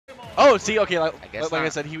Oh, see, okay, like I I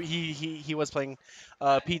said, he was playing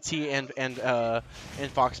PT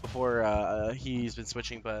and Fox before he's been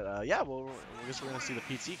switching, but yeah, well, I guess we're gonna see the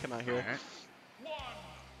PT come out here.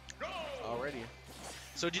 Alrighty.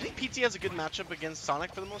 So do you think PT has a good matchup against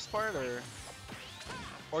Sonic for the most part, or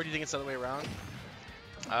do you think it's the other way around?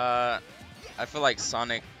 I feel like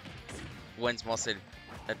Sonic wins most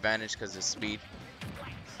advantage because of speed.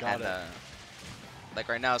 Got it. Like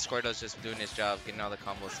right now, Squirtle's just doing his job, getting all the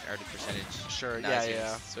combos, early percentage. Sure, now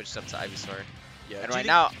yeah. Switched up to Ivysaur. Yeah. And right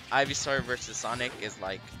now, Ivysaur versus Sonic is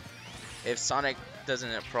like, if Sonic doesn't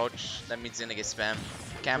approach, that means he's gonna get spam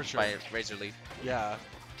camped by Razor Leaf. Yeah.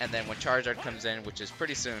 And then when Charizard comes in, which is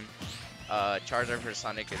pretty soon, Charizard versus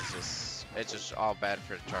Sonic is just all bad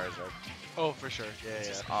for Charizard. Oh, for sure. Yeah, it's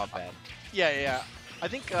just all bad. Yeah. I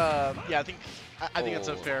think I think that's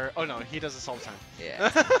a fair. Oh no, he does this all the time. Yeah.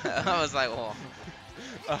 I was like, oh.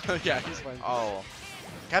 Yeah, he's fine. Oh.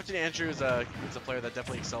 Captain Andrew is a player that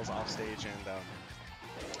definitely excels off stage,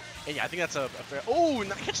 and yeah, I think that's a fair. Oh,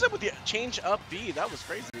 catches up with the change up B. That was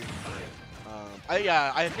crazy.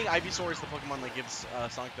 I think Ivysaur is the Pokemon that gives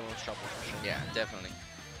Sonic the most trouble. For sure. Yeah, definitely.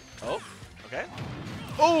 Oh, okay.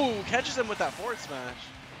 Oh, catches him with that forward smash.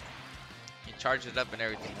 He charged it up and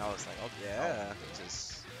everything. I was like, okay, yeah,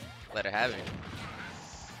 just let it have it.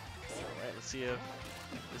 All right, let's see if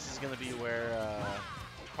this is gonna be where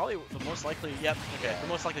probably the most likely. Yep. Okay. Yeah. The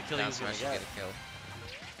most likely kill he's gonna get. A kill.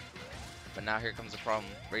 But now here comes the problem.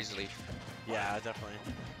 Razor Leaf. Yeah, definitely.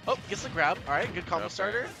 Oh, gets the grab. All right, good combo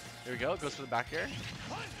starter. There we go. Goes for the back air.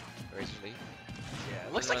 Razor Leaf.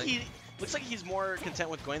 Yeah. Looks like he's more content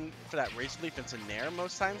with going for that Razor Leaf into Nair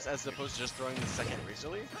most times, as opposed to just throwing the second Razor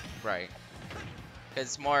Leaf. Right.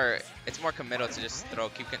 It's more committal to just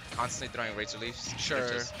keep constantly throwing Razor Leafs. Sure.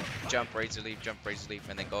 Just jump Razor Leaf,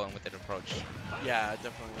 and then go in with an approach. Yeah,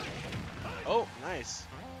 definitely. Oh, nice.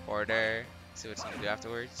 Forward air. See what he's gonna do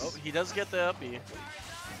afterwards. Oh, he does get the up B.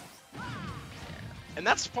 Yeah. And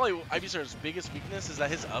that's probably Ivysaur's biggest weakness, is that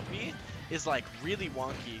his up B is like really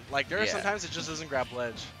wonky. Like there are sometimes it just doesn't grab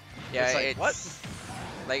ledge. Yeah, it's like, what?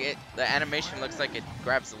 Like the animation looks like it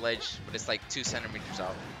grabs the ledge, but it's like 2 centimeters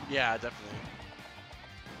out. Yeah, definitely.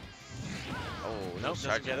 Oh, nope,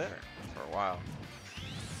 doesn't get it for a while.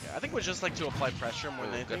 Yeah, I think it was just like to apply pressure more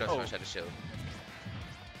than anything. Good smash out of shield.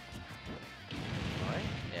 All right.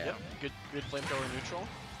 Yeah. Yep. Good flamethrower neutral.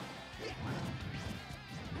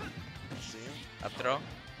 Let's see. Up throw.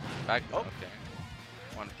 Back. Oh. Okay.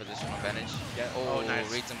 One positional advantage. Yeah. Oh,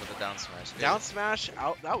 nice. Reads him with a down smash. Good. Down smash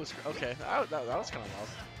out. That was okay. That was kind of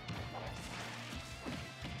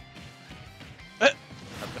wild.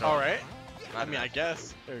 All right. I mean, I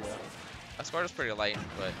guess. There we go. That squad was pretty light,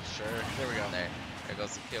 but sure. There we go. There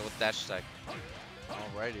goes the kill with dash attack.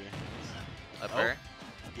 Alrighty. Up air.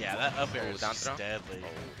 Yeah, that up air is down just throw. deadly.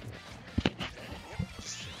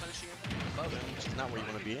 Just punishing him above him, which is not where you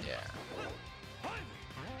want to be. Yeah.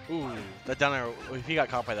 Ooh, that down air. If he got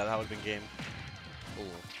caught by that, that would have been game. Ooh.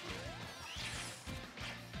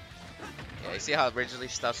 Yeah, you see how originally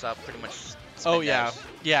stuffs up pretty much. Oh yeah,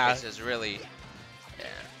 yeah. This is really. Yeah.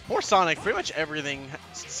 Poor Sonic, pretty much everything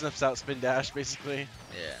sniffs out spin dash, basically.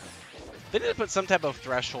 Yeah. They need to put some type of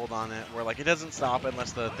threshold on it, where like it doesn't stop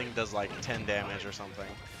unless the thing does like 10 damage or something.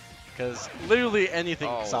 Because literally anything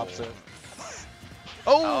stops it.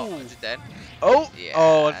 Oh! Is it dead? Oh! Yeah,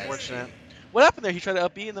 oh, unfortunate. What happened there? He tried to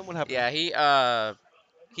up B, and then what happened? Yeah, he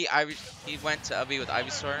went to up B with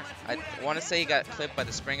Ivysaur. I want to say he got clipped by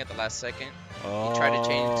the spring at the last second. He tried to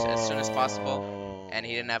change as soon as possible, and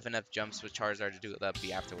he didn't have enough jumps with Charizard to do the up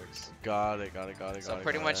B afterwards. Got it. So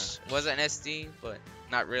pretty much was an SD, but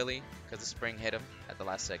not really, because the spring hit him at the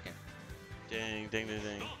last second. Dang.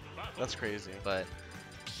 That's crazy. But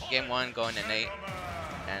game 1 going to Nate,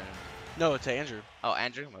 and no, to Andrew. Oh,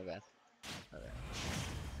 Andrew, my bad.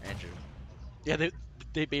 Andrew. Yeah,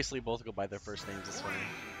 they basically both go by their first names. It's funny.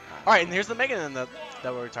 All right, and here's the Mega Man that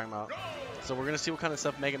we were talking about. So we're gonna see what kind of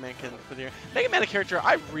stuff Mega Man can put here. Mega Man, a character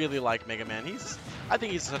I really like. Mega Man, I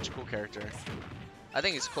think he's such a cool character. I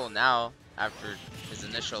think he's cool now after his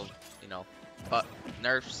initial, but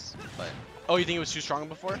nerfs. But oh, you think he was too strong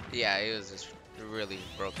before? Yeah, he was just really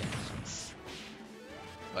broken.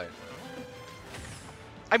 But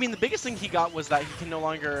I mean, the biggest thing he got was that he can no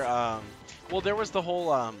longer. Well, there was the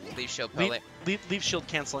whole leaf shield pellet. Leaf shield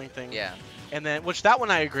canceling thing. Yeah. And then, that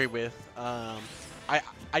one I agree with. I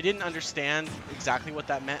didn't understand exactly what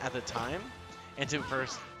that meant at the time, and for a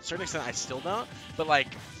certain extent, I still don't. But like,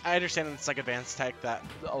 I understand it's like advanced tech that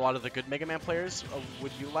a lot of the good Mega Man players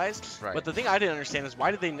would utilize. Right. But the thing I didn't understand is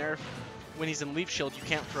why did they nerf when he's in Leaf Shield? You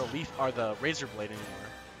can't throw Leaf or the Razor Blade anymore.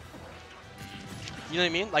 You know what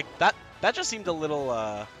I mean? Like that just seemed a little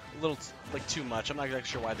a little like too much. I'm not exactly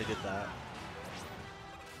sure why they did that.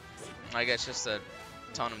 I guess just to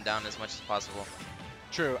tone him down as much as possible.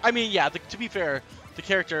 True. I mean, yeah. To be fair, the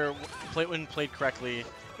character when played correctly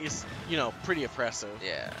is, you know, pretty oppressive.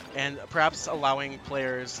 Yeah. And perhaps allowing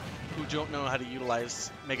players who don't know how to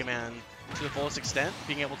utilize Mega Man to the fullest extent,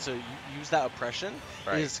 being able to use that oppression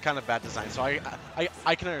is kind of bad design. So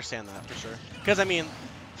I can understand that for sure. Because I mean,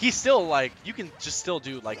 he's still like, you can just still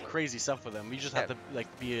do like crazy stuff with him. You just have to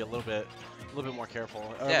like be a little bit more careful,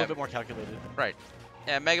 or a little bit more calculated. Right.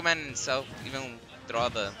 Yeah, Mega Man himself, even through all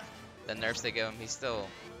the nerfs they give him, he's still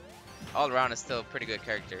all around is still a pretty good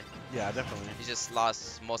character. Yeah, definitely. He just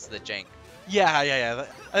lost most of the jank. Yeah. I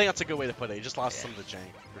think that's a good way to put it. He just lost some of the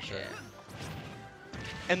jank for sure. Yeah.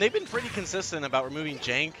 And they've been pretty consistent about removing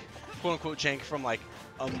jank, quote unquote jank, from like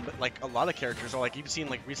a lot of characters. Or like you've seen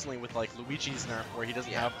like recently with like Luigi's nerf, where he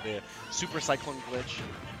doesn't have the Super Cyclone glitch.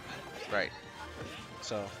 Right.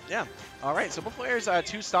 So yeah. All right. So both players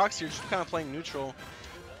 2 stocks here, just kind of playing neutral.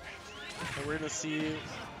 And we're gonna see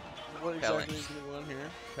what exactly is going on here.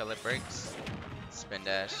 Pellet breaks, spin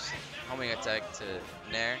dash, homing attack to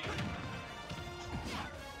Nair.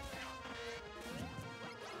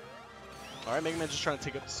 All right, Mega Man just trying to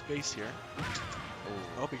take up space here.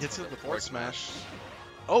 Ooh. Oh, he hits it with the forward smash.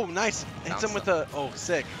 Oh, nice. Hits him with a,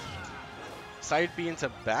 sick. Side B into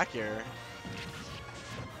back air.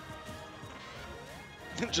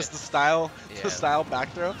 Just the style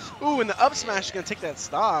back throw. Ooh, and the up smash is gonna take that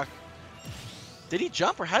stock. Did he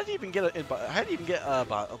jump, or how did he even get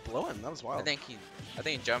a blow in? That was wild. I think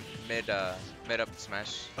he jumped mid up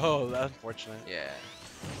smash. Oh, that's unfortunate. Yeah.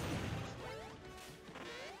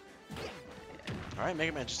 All right,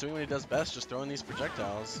 Mega Man just doing what he does best, just throwing these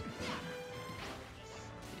projectiles.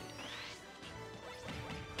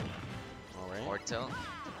 All right. Forward tilt.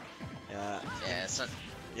 Yeah. Yeah.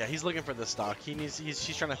 Yeah, he's looking for the stock.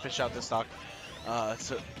 He's trying to fish out the stock,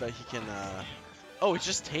 so that he can. Oh, he's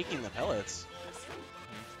just taking the pellets.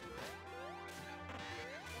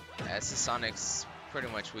 Yeah, this is Sonic's pretty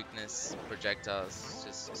much weakness. Projectiles,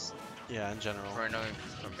 just in general.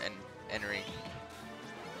 From entering.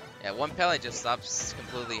 Yeah, one pellet just stops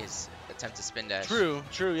completely his attempt to spin dash. True.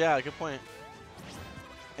 Yeah, good point.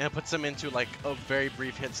 And it puts him into like a very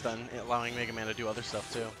brief hit stun, allowing Mega Man to do other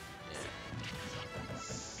stuff too. Yeah.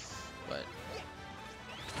 But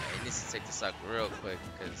he needs to take the stock real quick,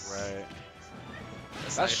 because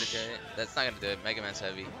that's not gonna do it. That's not gonna do it. Mega Man's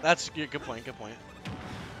heavy. That's a good point.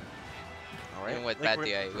 All right. Even with bad DI,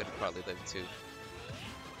 he would have probably lived too.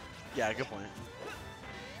 Yeah, good point.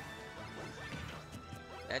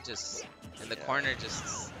 That just in the corner,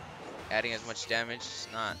 just adding as much damage.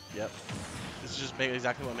 Not. Yep. This is just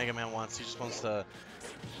exactly what Mega Man wants. He just wants the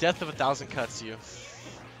death of 1,000 cuts you.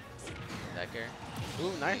 Decker.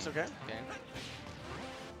 Ooh, nice. Okay.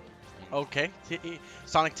 Okay.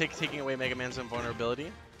 Sonic taking away Mega Man's invulnerability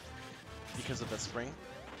because of that spring.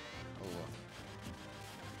 Ooh.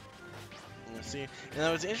 Let's see. And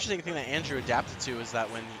that was an interesting thing that Andrew adapted to, is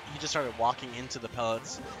that when he just started walking into the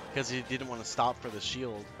pellets because he didn't want to stop for the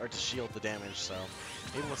shield, or to shield the damage. So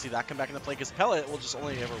maybe we'll see that come back into play, because pellet will just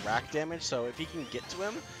only ever rack damage. So if he can get to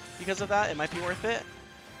him because of that, it might be worth it.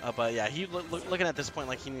 But yeah, he looking at this point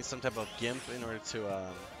like he needs some type of gimp in order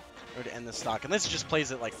to end the stock. Unless he just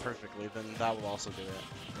plays it like perfectly, then that will also do it.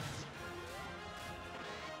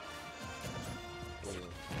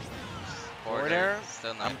 Forward air.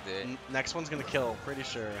 Still not good. Next one's gonna kill, pretty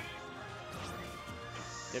sure.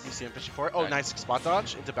 Yep, you see him fishing for it. Oh, nice spot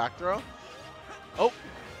dodge into back throw. Oh,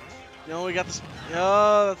 no, we got this.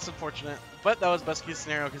 Oh, that's unfortunate. But that was best case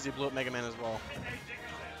scenario because he blew up Mega Man as well.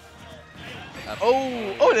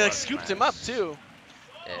 Oh, they like scooped him up too.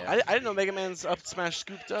 Yeah. I didn't know Mega Man's up smash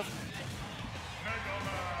scooped up.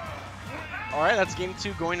 All right, that's game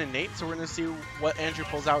 2 going to Nate. So we're gonna see what Andrew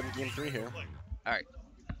pulls out in game 3 here. All right.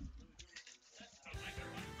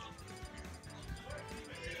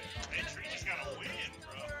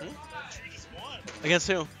 Against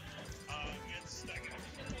who?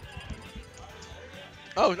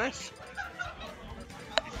 Oh, nice.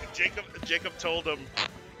 Jacob told him,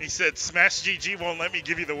 he said, Smash GG won't let me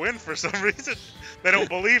give you the win for some reason. They don't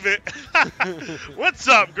believe it. What's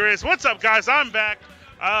up, Grizz? What's up, guys? I'm back.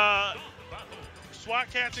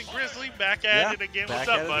 SWAT Cats and Grizzly back at it again. What's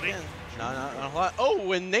up, buddy? Not a lot.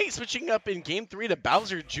 Oh, and Nate switching up in game 3 to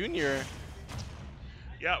Bowser Jr.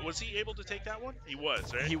 Yeah, was he able to take that one? He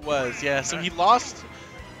was, right? He was, yeah. So he lost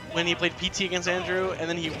when he played PT against Andrew, and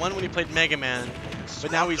then he won when he played Mega Man.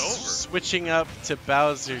 But now he's switching up to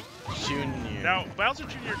Bowser Jr. Now, Bowser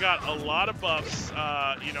Jr. got a lot of buffs.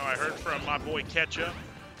 You know, I heard from my boy Ketchup.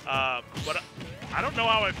 But I don't know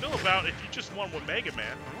how I feel about if you just won with Mega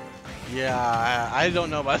Man. Yeah, I don't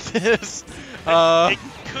know about this. It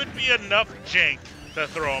could be enough jank to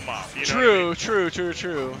throw him off. You know what I mean?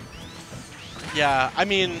 True. Yeah, I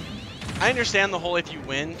mean, I understand the whole if you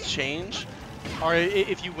win, change. Or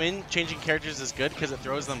if you win, changing characters is good because it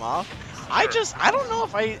throws them off. Sure. I don't know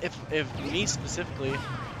if me specifically,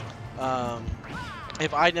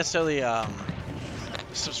 if I necessarily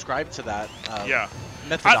subscribe to that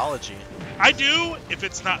methodology. I do if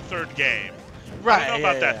it's not third game. Right. I don't know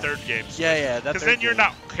about that third game. Yeah. Because then you're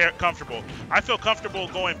not comfortable. I feel comfortable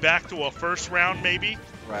going back to a first round maybe.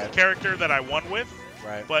 Right. Character that I won with.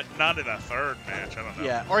 Right. But not in a third match. I don't know.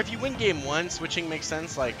 Yeah. Or if you win game one, switching makes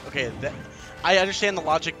sense. Like, okay, I understand the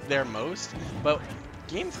logic there most, but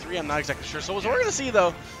game 3, I'm not exactly sure. So what we're gonna see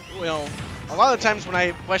though, you know, a lot of the times when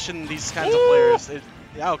I question these kinds of players,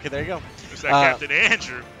 yeah, okay, there you go. There's that Captain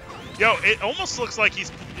Andrew. Yo, it almost looks like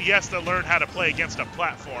he has to learn how to play against a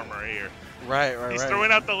platformer here. Right. He's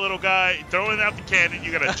throwing out the little guy, throwing out the cannon.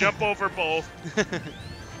 You gotta jump over both.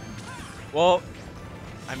 Well,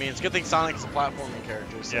 I mean, it's a good thing Sonic's a platforming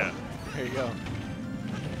character. So yeah. There you go.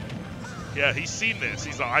 Yeah, he's seen this.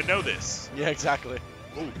 He's like, I know this. Yeah, exactly.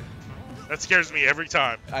 Ooh, that scares me every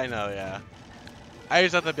time. I know, yeah. I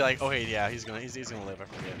always thought that'd be like, oh hey, yeah, he's gonna live. I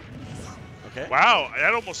forget. Okay. Wow,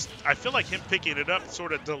 I feel like him picking it up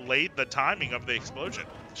sort of delayed the timing of the explosion.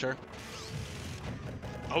 Sure.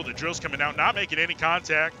 Oh, the drill's coming out, not making any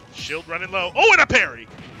contact. Shield running low. Oh, and a parry.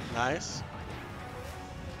 Nice.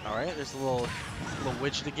 All right, there's a little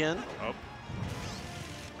widget again. Oh.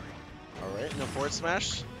 All right, no forward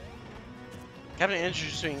smash. Captain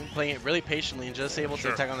Andrew's playing it really patiently and just able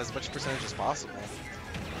to attack on as much percentage as possible.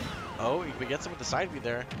 Oh, he gets him with the side B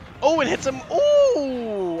there. Oh, and hits him.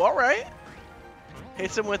 Ooh, all right.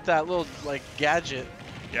 Hits him with that little like gadget.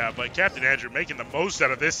 Yeah, but Captain Andrew making the most out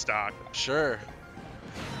of this stock. Sure.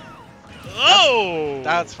 Oh!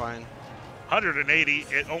 That's fine. 180,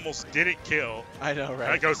 it almost didn't kill. I know, right?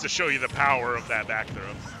 That goes to show you the power of that back throw.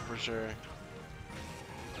 For sure.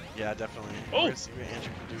 Yeah, definitely. Oh! Let's see what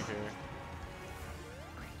Andrew can do here.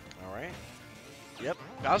 All right. Yep.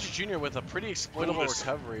 Bowser Jr. with a pretty exploitable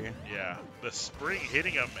recovery. Yeah, the spring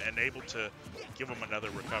hitting him and able to give him another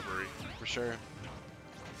recovery. For sure.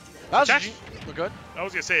 Bowser Jr. We're good. I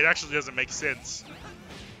was going to say, it actually doesn't make sense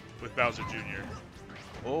with Bowser Jr.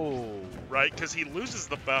 Oh. Right? Because he loses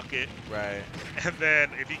the bucket. Right. And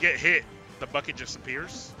then if you get hit, the bucket just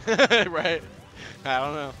appears. Right. I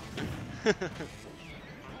don't know.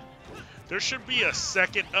 There should be a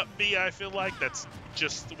second up B, I feel like, that's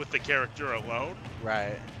just with the character alone.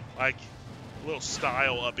 Right. Like a little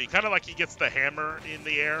style up B. Kind of like he gets the hammer in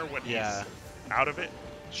the air when he's out of it.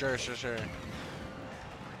 Sure. It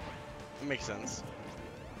makes sense.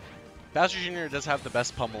 Bowser Jr. does have the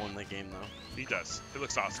best pummel in the game, though. He does. It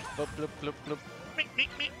looks awesome. Bloop, bloop, bloop, bloop. Meek.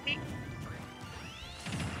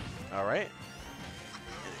 All right.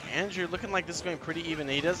 Andrew looking like this is going pretty even.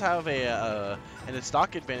 He does have a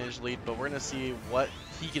stock advantage lead, but we're going to see what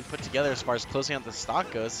he can put together as far as closing out the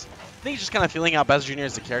stock goes. I think he's just kind of feeling out Bowser Jr.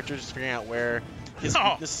 as a character, just figuring out where his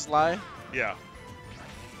weaknesses lie. Yeah.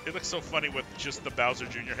 It looks so funny with just the Bowser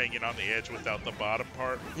Jr. hanging on the edge without the bottom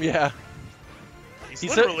part. Yeah. He's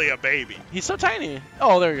literally a baby. He's so tiny.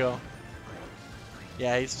 Oh, there we go.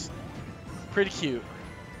 Yeah, he's pretty cute.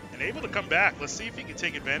 And able to come back. Let's see if he can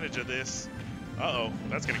take advantage of this. Uh-oh,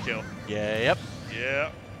 that's going to kill. Yeah, yep. Yeah.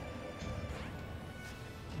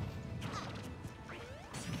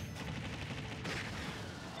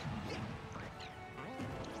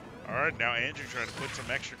 All right, now Andrew trying to put some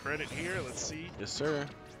extra credit here. Let's see. Yes, sir.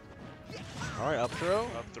 All right, up throw.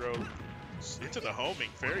 Up throw into the homing.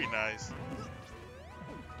 Very nice.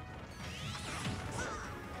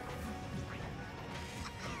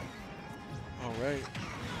 All right.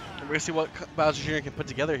 We're gonna see what Bowser Jr. can put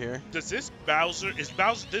together here. Does this Bowser this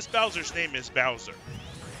Bowser's name is Bowser?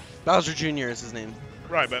 Bowser Jr. is his name.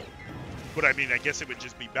 Right, but I mean, I guess it would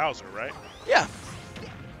just be Bowser, right? Yeah.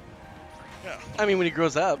 Yeah. I mean, when he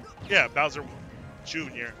grows up. Yeah, Bowser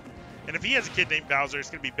Jr. And if he has a kid named Bowser,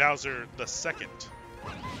 it's gonna be Bowser the Second.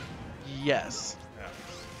 Yes.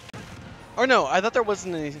 Yeah. Or no, I thought there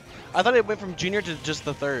wasn't any. I thought it went from Junior to just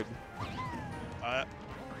the third.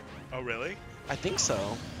 Oh really? I think so.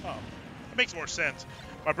 Oh, that makes more sense.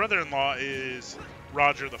 My brother-in-law is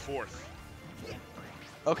Roger the Fourth.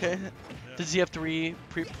 Okay. Yeah. Does he have three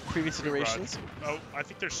previous iterations? Oh, I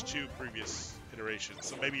think there's 2 previous iterations,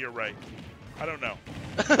 so maybe you're right. I don't know.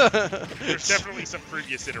 There's definitely some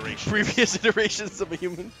previous iterations. Previous iterations of a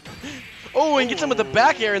human. Oh, and gets him with the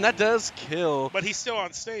back air, and that does kill. But he's still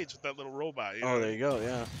on stage with that little robot. You know? Oh, there you go,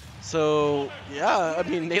 yeah. So, yeah, I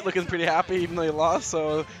mean, Nate looking pretty happy even though he lost,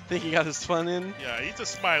 so I think he got his fun in. Yeah, he's a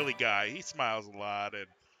smiley guy. He smiles a lot,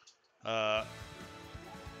 and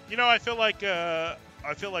you know, I feel like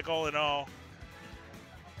all in all,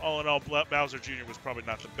 Bowser Jr. was probably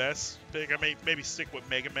not the best pick. I may maybe stick with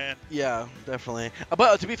Mega Man. Yeah, definitely.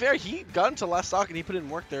 But to be fair, he got into last stock and he put in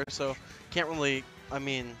work there, so can't really, I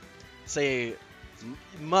mean, say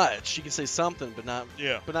much. You can say something, but not,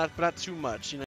 Yeah. but not too much. You know.